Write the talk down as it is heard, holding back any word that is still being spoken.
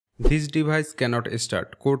This device cannot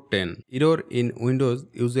start. Code 10. Error in Windows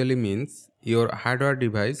usually means your hardware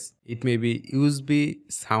device, it may be USB,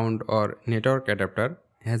 sound or network adapter,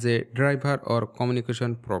 has a driver or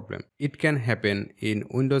communication problem. It can happen in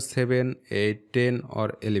Windows 7, 8, 10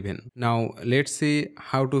 or 11. Now let's see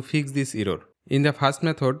how to fix this error. In the first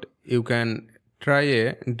method, you can try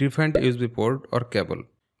a different USB port or cable.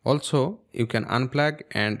 Also, you can unplug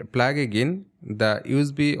and plug again the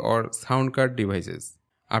USB or sound card devices.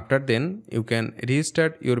 After then, you can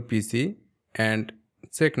restart your PC and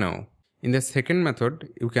check now. In the second method,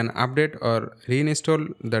 you can update or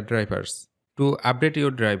reinstall the drivers. To update your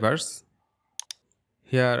drivers,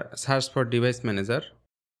 here search for Device Manager,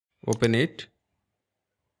 open it.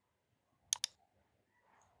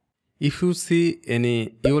 If you see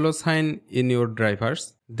any yellow sign in your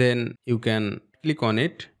drivers, then you can click on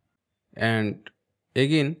it and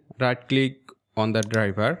again right click on the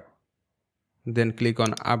driver, then click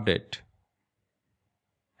on update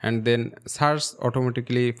and then search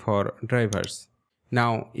automatically for drivers.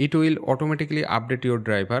 Now it will automatically update your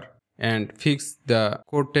driver and fix the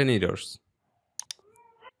code 10 errors.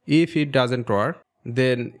 If it doesn't work,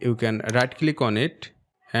 then you can right click on it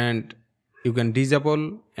and you can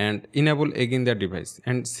disable and enable again the device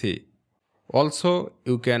and see. Also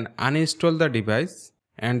you can uninstall the device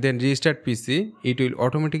and then restart PC. It will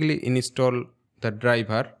automatically install the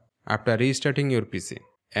driver after restarting your PC.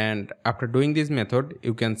 And after doing this method,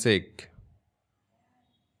 you can check.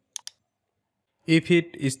 If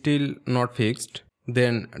it is still not fixed,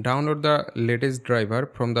 then download the latest driver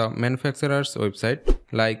from the manufacturer's website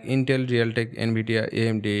like Intel, Realtek, Nvidia,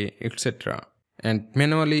 AMD, etc. And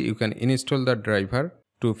manually you can install the driver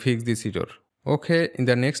to fix this error. Okay, in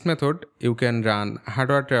the next method, you can run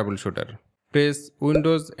hardware troubleshooter. Press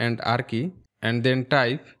Windows and R key and then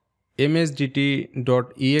type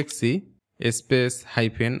msdt.exe space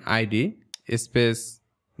 -id space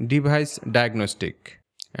device diagnostic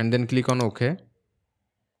and then click on OK.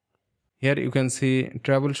 Here you can see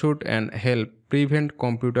troubleshoot and help prevent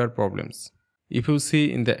computer problems. If you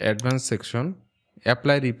see in the advanced section,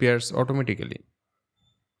 apply repairs automatically.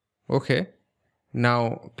 Okay,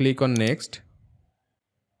 now click on next.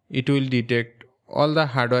 It will detect all the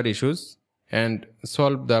hardware issues and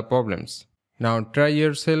solve the problems. Now try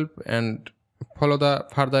yourself and follow the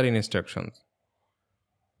further instructions.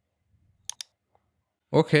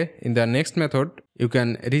 Okay, in the next method, you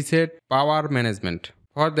can reset power management.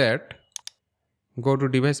 For that, go to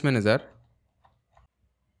Device Manager.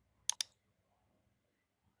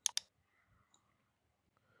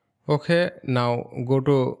 Okay, now go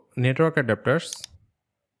to Network Adapters.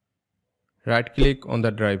 Right click on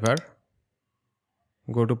the driver.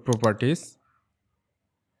 Go to Properties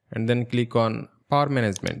and then click on Power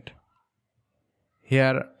Management.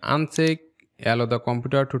 Here uncheck allow the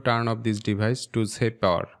computer to turn off this device to save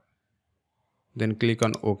power. Then click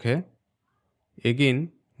on OK.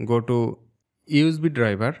 Again go to USB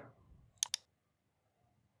driver.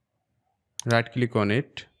 Right click on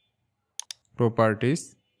it.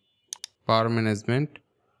 Properties. Power Management.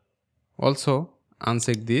 Also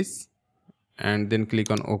uncheck this and then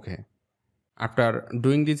click on OK. After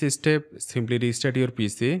doing this step, simply restart your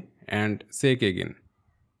PC and check again.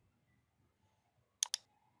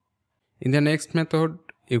 In the next method,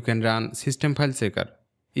 you can run System File Checker.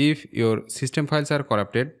 If your system files are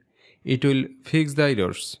corrupted, it will fix the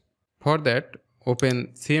errors. For that,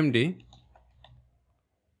 open CMD,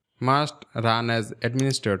 must run as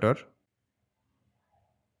administrator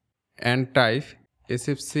and type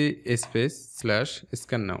sfc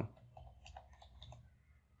 /scan now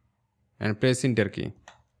and press enter key.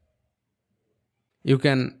 You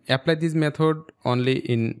can apply this method only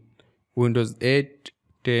in Windows 8,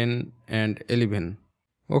 10 and 11.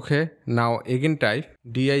 Okay, now again type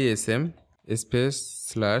dism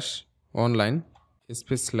 /online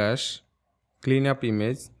 /cleanup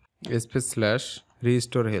image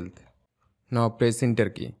 /restore health. Now press enter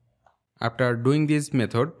key. After doing this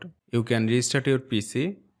method, you can restart your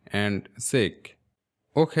PC and check.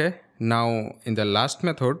 Okay, now in the last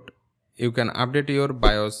method, you can update your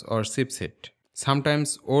BIOS or chipset.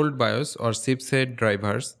 Sometimes old BIOS or chipset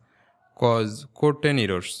drivers cause code 10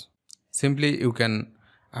 errors. Simply you can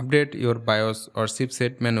update your BIOS or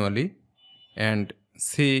chipset manually and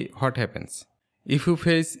see what happens. If you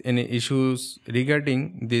face any issues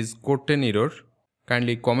regarding this code 10 error,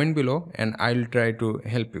 kindly comment below and I will try to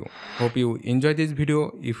help you. Hope you enjoy this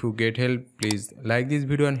video. If you get help, please like this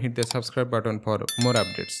video and hit the subscribe button for more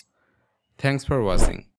updates. Thanks for watching.